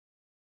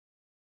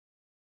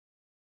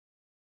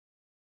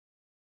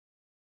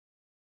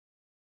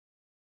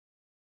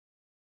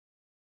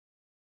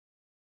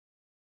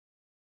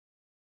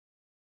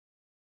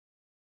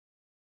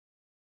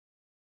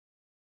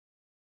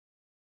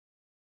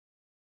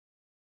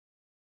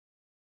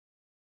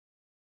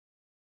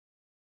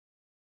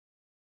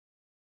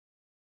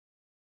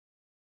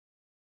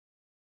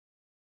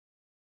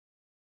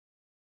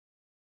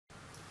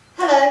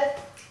Hello,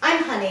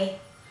 I'm Honey.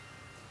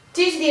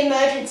 Due to the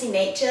emergency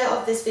nature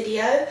of this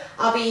video,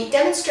 I'll be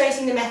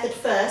demonstrating the method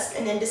first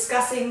and then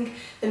discussing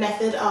the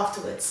method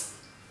afterwards.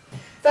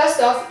 First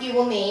off, you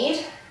will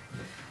need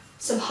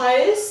some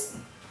hose,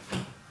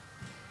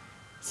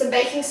 some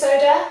baking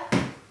soda,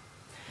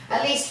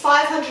 at least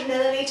 500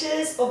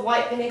 milliliters of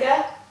white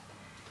vinegar,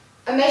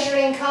 a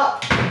measuring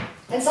cup,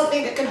 and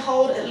something that can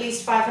hold at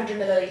least 500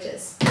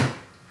 milliliters.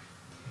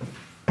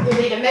 You'll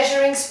need a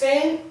measuring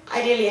spoon,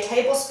 ideally a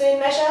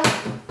tablespoon measure,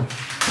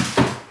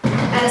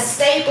 and a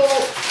stable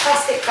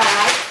plastic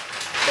bag.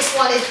 This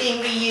one is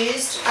being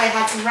reused. I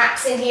had some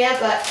wraps in here,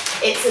 but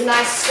it's a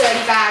nice sturdy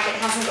bag. It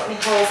hasn't got any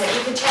holes in it.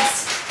 You can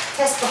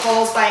test the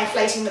holes by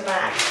inflating the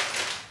bag.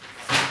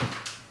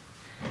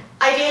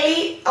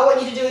 Ideally, I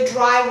want you to do a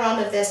dry run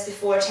of this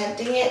before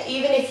attempting it.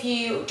 Even if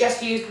you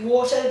just used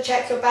water to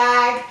check your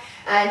bag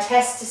and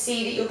test to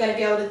see that you're going to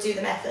be able to do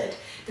the method,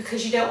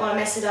 because you don't want to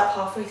mess it up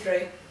halfway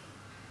through.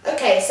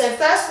 Okay, so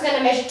first we're going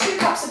to measure 2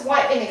 cups of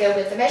white vinegar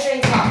with the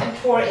measuring cup and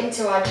pour it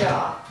into our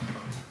jar.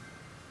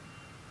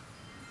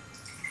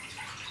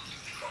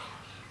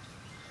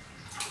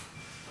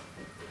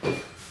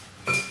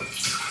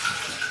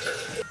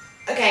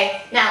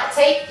 Okay, now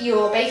take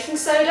your baking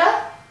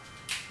soda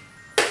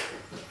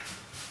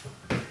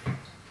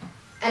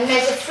and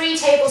measure 3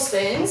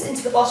 tablespoons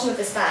into the bottom of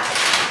this bag.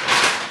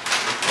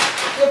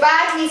 Your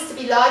bag needs to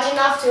be large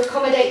enough to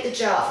accommodate the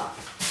jar.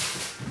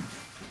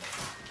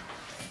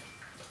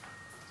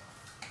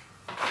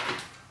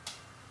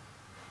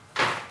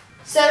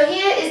 So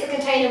here is the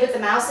container with the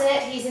mouse in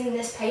it. He's in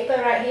this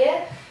paper right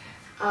here.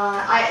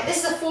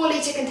 This is a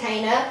 4-litre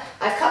container.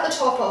 I've cut the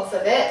top off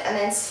of it and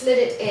then slid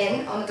it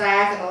in on the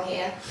diagonal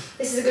here.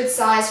 This is a good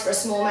size for a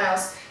small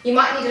mouse. You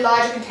might need a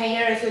larger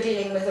container if you're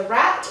dealing with a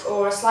rat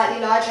or a slightly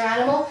larger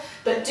animal,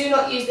 but do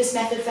not use this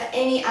method for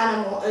any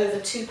animal over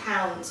 2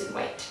 pounds in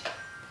weight.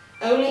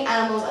 Only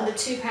animals under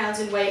 2 pounds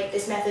in weight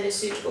this method is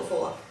suitable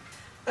for.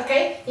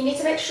 Okay, you need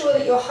to make sure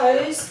that your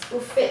hose will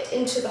fit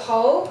into the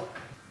hole.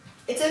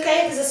 It's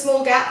okay if there's a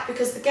small gap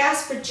because the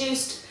gas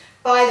produced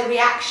by the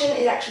reaction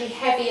is actually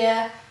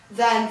heavier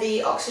than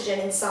the oxygen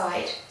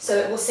inside, so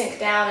it will sink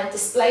down and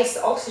displace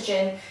the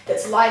oxygen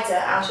that's lighter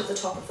out of the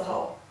top of the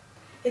hole.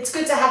 It's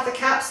good to have the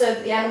cap so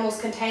that the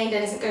animal's contained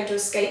and isn't going to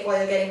escape while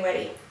you're getting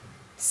ready.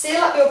 Seal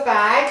up your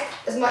bag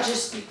as much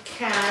as you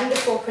can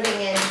before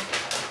putting in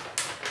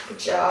the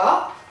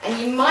jar, and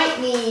you might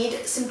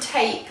need some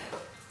tape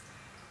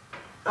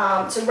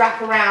to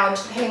wrap around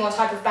depending on the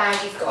type of bag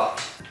you've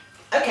got.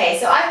 Okay,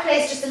 so I've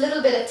placed just a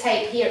little bit of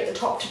tape here at the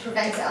top to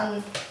prevent it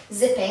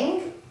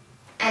unzipping,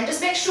 and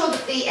just make sure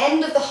that the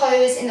end of the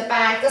hose in the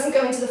bag doesn't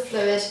go into the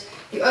fluid.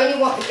 You only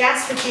want the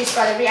gas produced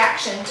by the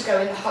reaction to go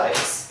in the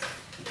hose.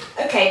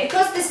 Okay,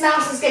 because this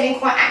mouse is getting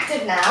quite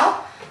active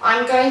now,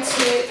 I'm going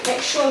to make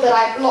sure that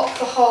I block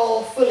the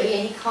hole fully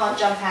and he can't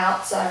jump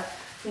out, so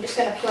I'm just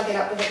going to plug it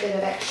up with a bit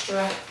of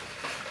extra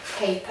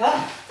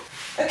paper.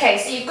 Okay,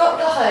 so you've got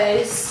the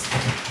hose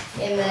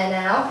in there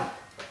now,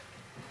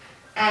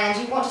 and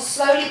you want to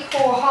slowly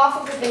pour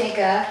half of the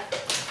vinegar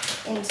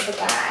into the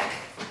bag.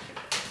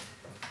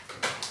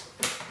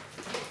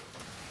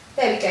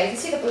 There we go, you can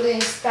see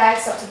the bag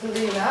start to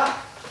balloon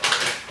up.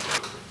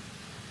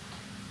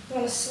 You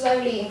want to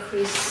slowly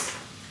increase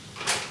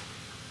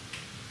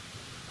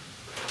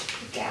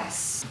the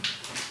gas.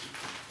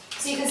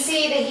 So you can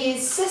see that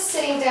he's just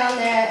sitting down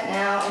there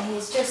now and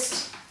he's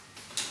just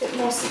a bit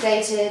more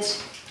sedated.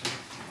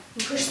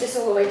 You push this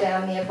all the way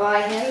down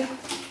nearby him.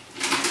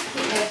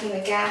 Keep making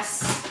the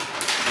gas,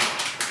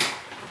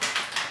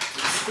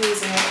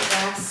 squeezing out the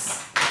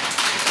gas.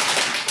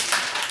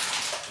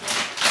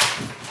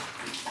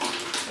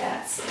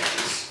 That's it.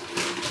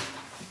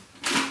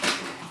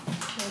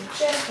 And you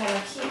just want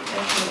to keep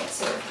making it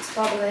so it's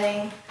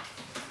bubbling,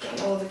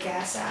 getting all the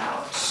gas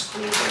out,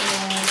 squeezing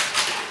there.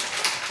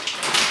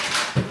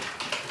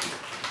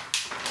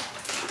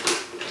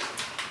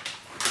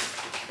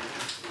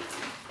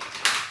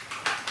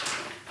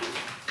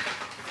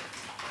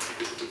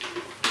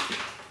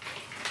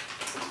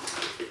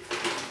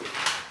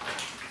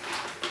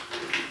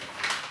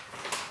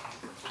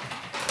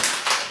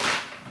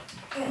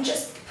 And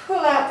just pull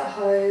out the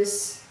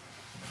hose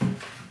and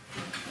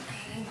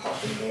then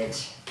pop the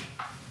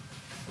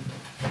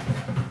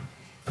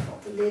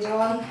lid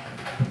on,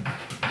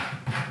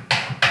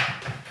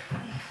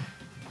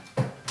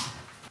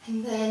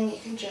 and then you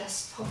can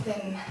just pop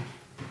him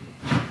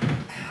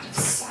out of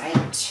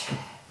sight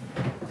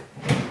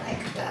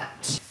like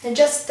that, and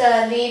just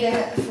leave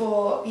him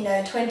for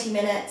 20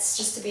 minutes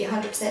just to be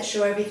 100%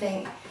 sure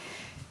everything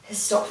has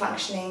stopped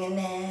functioning, and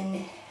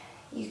then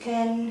you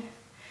can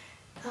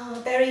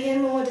bury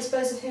him or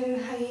dispose of him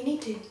how you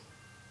need to.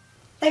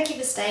 Thank you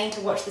for staying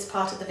to watch this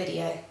part of the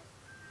video.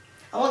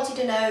 I want you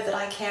to know that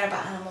I care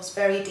about animals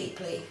very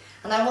deeply,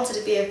 and I wanted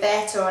to be a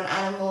vet or an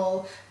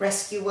animal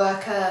rescue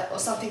worker or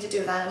something to do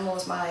with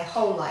animals my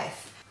whole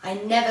life. I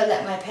never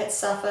let my pets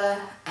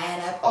suffer,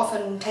 and I've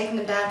often taken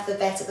them down to the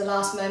vet at the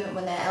last moment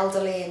when they're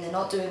elderly and they're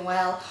not doing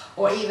well,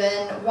 or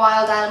even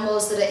wild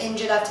animals that are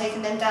injured, I've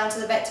taken them down to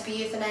the vet to be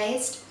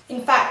euthanized.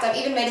 In fact, I've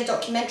even made a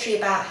documentary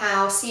about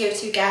how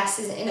CO2 gas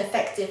is an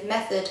ineffective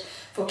method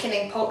for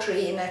killing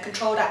poultry in a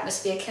controlled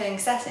atmosphere killing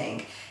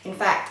setting. In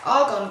fact,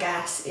 argon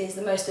gas is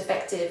the most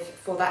effective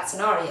for that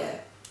scenario.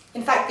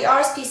 In fact, the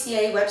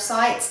RSPCA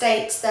website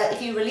states that if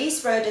you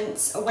release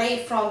rodents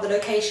away from the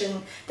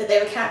location that they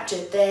were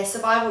captured, their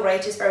survival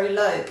rate is very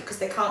low because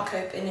they can't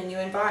cope in a new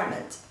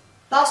environment.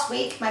 Last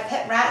week, my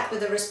pet rat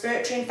with a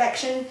respiratory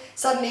infection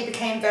suddenly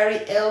became very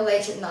ill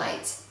late at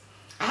night.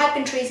 I had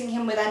been treating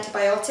him with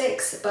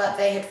antibiotics, but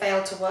they had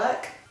failed to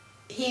work.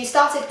 He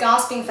started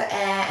gasping for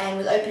air and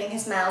was opening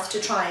his mouth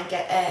to try and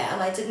get air,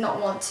 and I did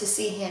not want to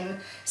see him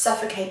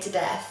suffocate to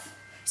death.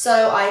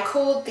 So I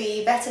called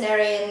the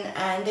veterinarian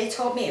and they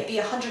told me it'd be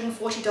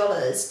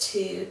 $140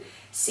 to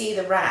see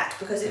the rat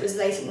because it was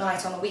late at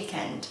night on a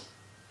weekend.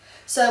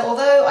 So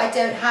although I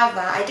don't have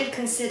that, I did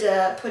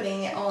consider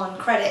putting it on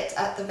credit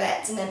at the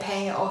vet and then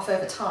paying it off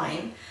over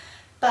time.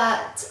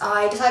 But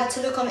I decided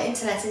to look on the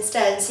internet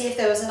instead and see if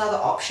there was another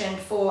option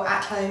for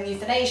at-home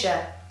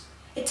euthanasia.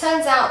 It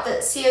turns out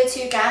that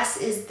CO2 gas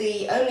is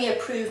the only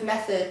approved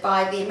method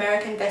by the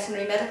American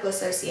Veterinary Medical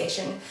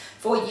Association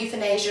for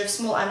euthanasia of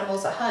small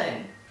animals at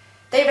home.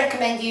 They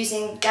recommend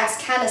using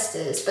gas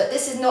canisters, but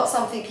this is not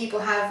something people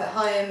have at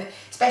home,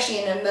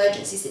 especially in an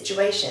emergency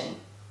situation.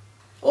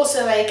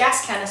 Also, a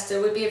gas canister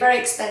would be a very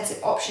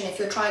expensive option if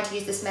you're trying to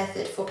use this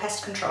method for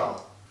pest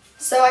control.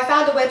 So I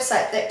found a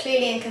website that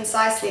clearly and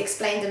concisely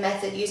explained the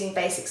method using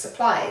basic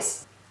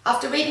supplies.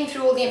 After reading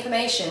through all the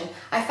information,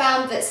 I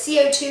found that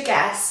CO2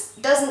 gas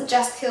doesn't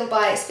just kill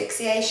by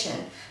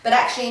asphyxiation, but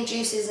actually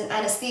induces an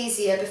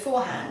anesthesia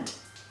beforehand.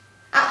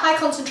 At high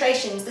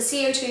concentrations, the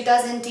CO2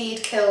 does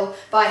indeed kill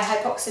by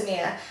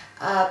hypoxemia,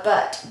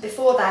 but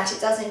before that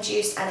it does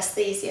induce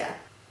anesthesia.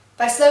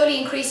 By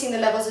slowly increasing the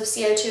levels of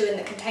CO2 in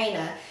the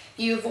container,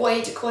 you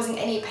avoid causing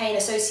any pain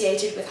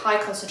associated with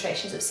high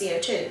concentrations of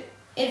CO2.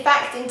 In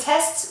fact, in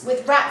tests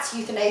with rats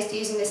euthanized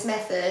using this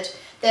method,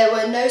 there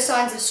were no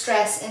signs of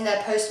stress in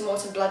their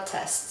post-mortem blood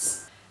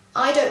tests.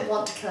 I don't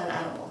want to kill an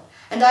animal,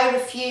 and I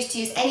refuse to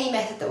use any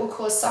method that will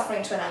cause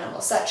suffering to an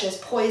animal, such as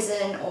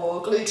poison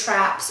or glue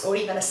traps or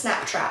even a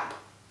snap trap.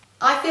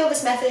 I feel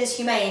this method is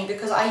humane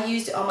because I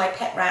used it on my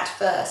pet rat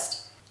first.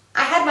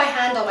 I had my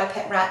hand on my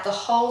pet rat the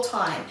whole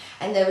time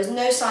and there was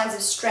no signs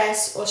of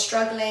stress or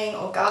struggling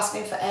or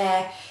gasping for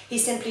air. He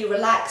simply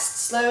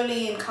relaxed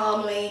slowly and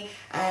calmly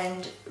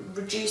and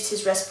reduced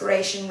his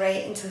respiration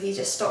rate until he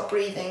just stopped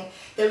breathing.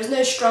 There was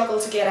no struggle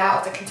to get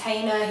out of the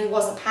container. He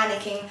wasn't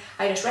panicking.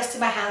 I just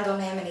rested my hand on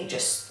him and he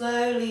just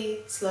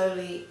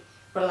slowly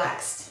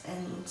relaxed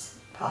and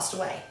passed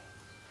away.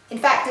 In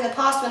fact, in the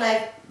past when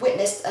I've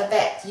witnessed a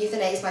vet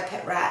euthanize my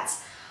pet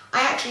rats,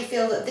 I actually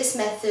feel that this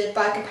method,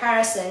 by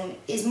comparison,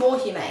 is more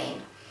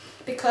humane.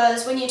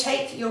 Because when you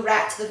take your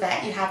rat to the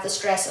vet, you have the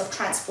stress of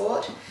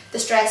transport, the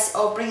stress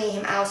of bringing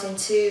him out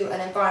into an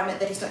environment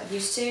that he's not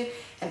used to,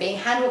 and being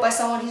handled by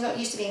someone he's not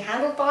used to being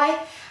handled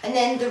by. And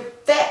then the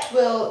vet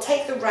will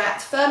take the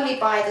rat firmly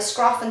by the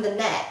scruff and the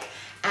neck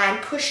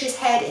and push his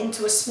head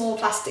into a small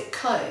plastic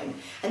cone.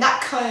 And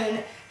that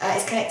cone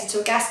is connected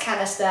to a gas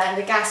canister and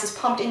the gas is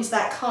pumped into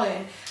that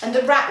cone. And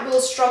the rat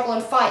will struggle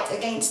and fight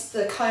against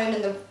the cone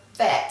and the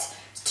vet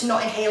to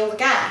not inhale the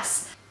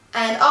gas.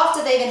 And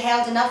after they've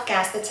inhaled enough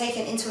gas, they're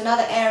taken into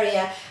another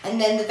area and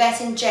then the vet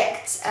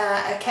injects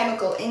a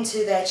chemical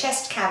into their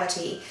chest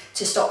cavity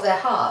to stop their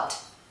heart.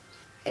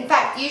 In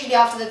fact, usually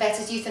after the vet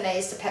has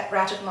euthanized a pet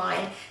rat of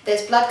mine,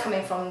 there's blood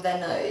coming from their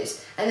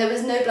nose, and there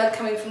was no blood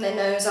coming from their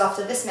nose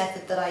after this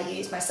method that I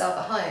used myself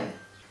at home.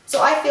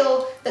 So I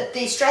feel that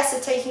the stress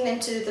of taking them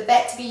to the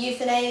vet to be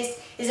euthanized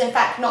is in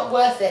fact not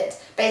worth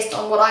it based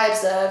on what I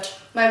observed.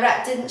 My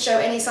rat didn't show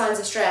any signs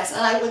of stress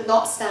and I would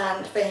not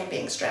stand for him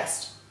being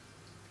stressed.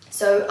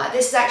 So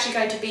this is actually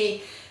going to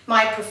be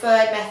my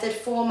preferred method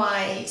for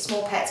my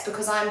small pets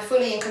because I'm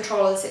fully in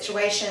control of the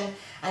situation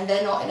and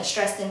they're not in a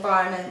stressed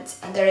environment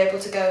and they're able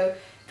to go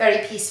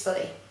very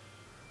peacefully.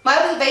 My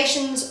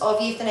observations of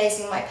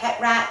euthanizing my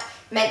pet rat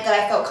meant that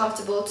I felt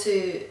comfortable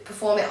to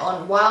perform it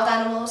on wild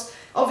animals.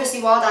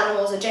 Obviously wild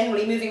animals are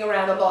generally moving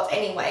around a lot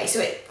anyway, so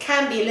it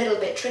can be a little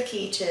bit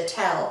tricky to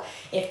tell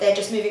if they're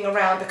just moving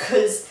around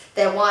because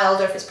they're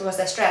wild or if it's because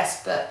they're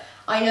stressed, but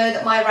I know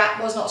that my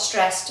rat was not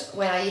stressed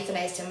when I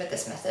euthanized him with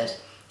this method.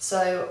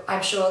 So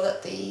I'm sure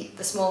that the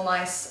small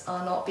mice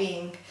are not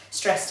being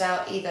stressed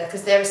out either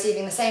because they're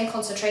receiving the same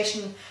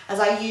concentration as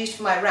I used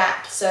for my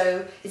rat,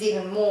 so it's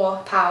even more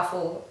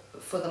powerful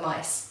for the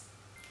mice.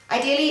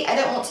 Ideally, I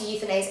don't want to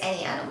euthanize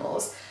any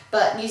animals,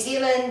 but New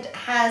Zealand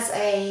has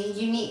a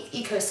unique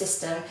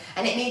ecosystem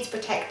and it needs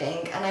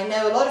protecting, and I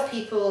know a lot of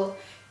people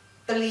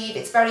believe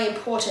it's very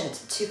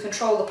important to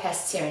control the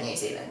pests here in New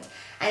Zealand.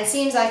 And it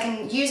seems I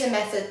can use a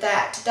method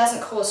that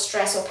doesn't cause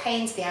stress or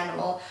pain to the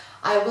animal.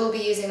 I will be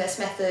using this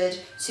method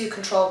to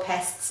control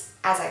pests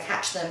as I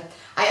catch them.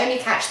 I only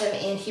catch them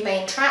in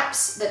humane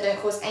traps that don't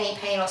cause any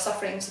pain or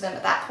suffering to them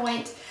at that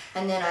point,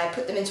 and then I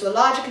put them into a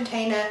larger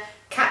container,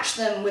 catch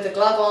them with a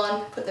glove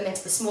on, put them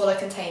into the smaller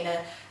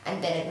container,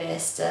 and then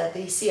administer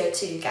the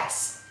CO2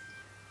 gas.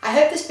 I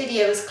hope this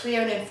video was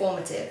clear and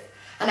informative,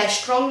 And I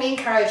strongly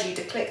encourage you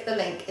to click the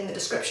link in the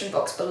description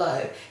box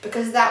below,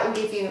 because that will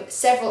give you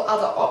several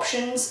other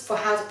options for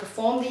how to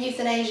perform the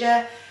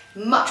euthanasia,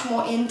 much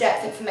more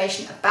in-depth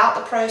information about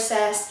the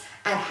process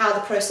and how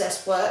the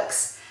process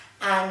works,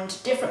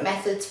 and different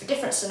methods for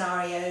different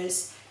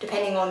scenarios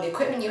depending on the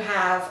equipment you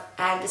have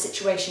and the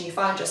situation you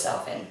find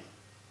yourself in.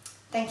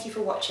 Thank you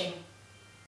for watching.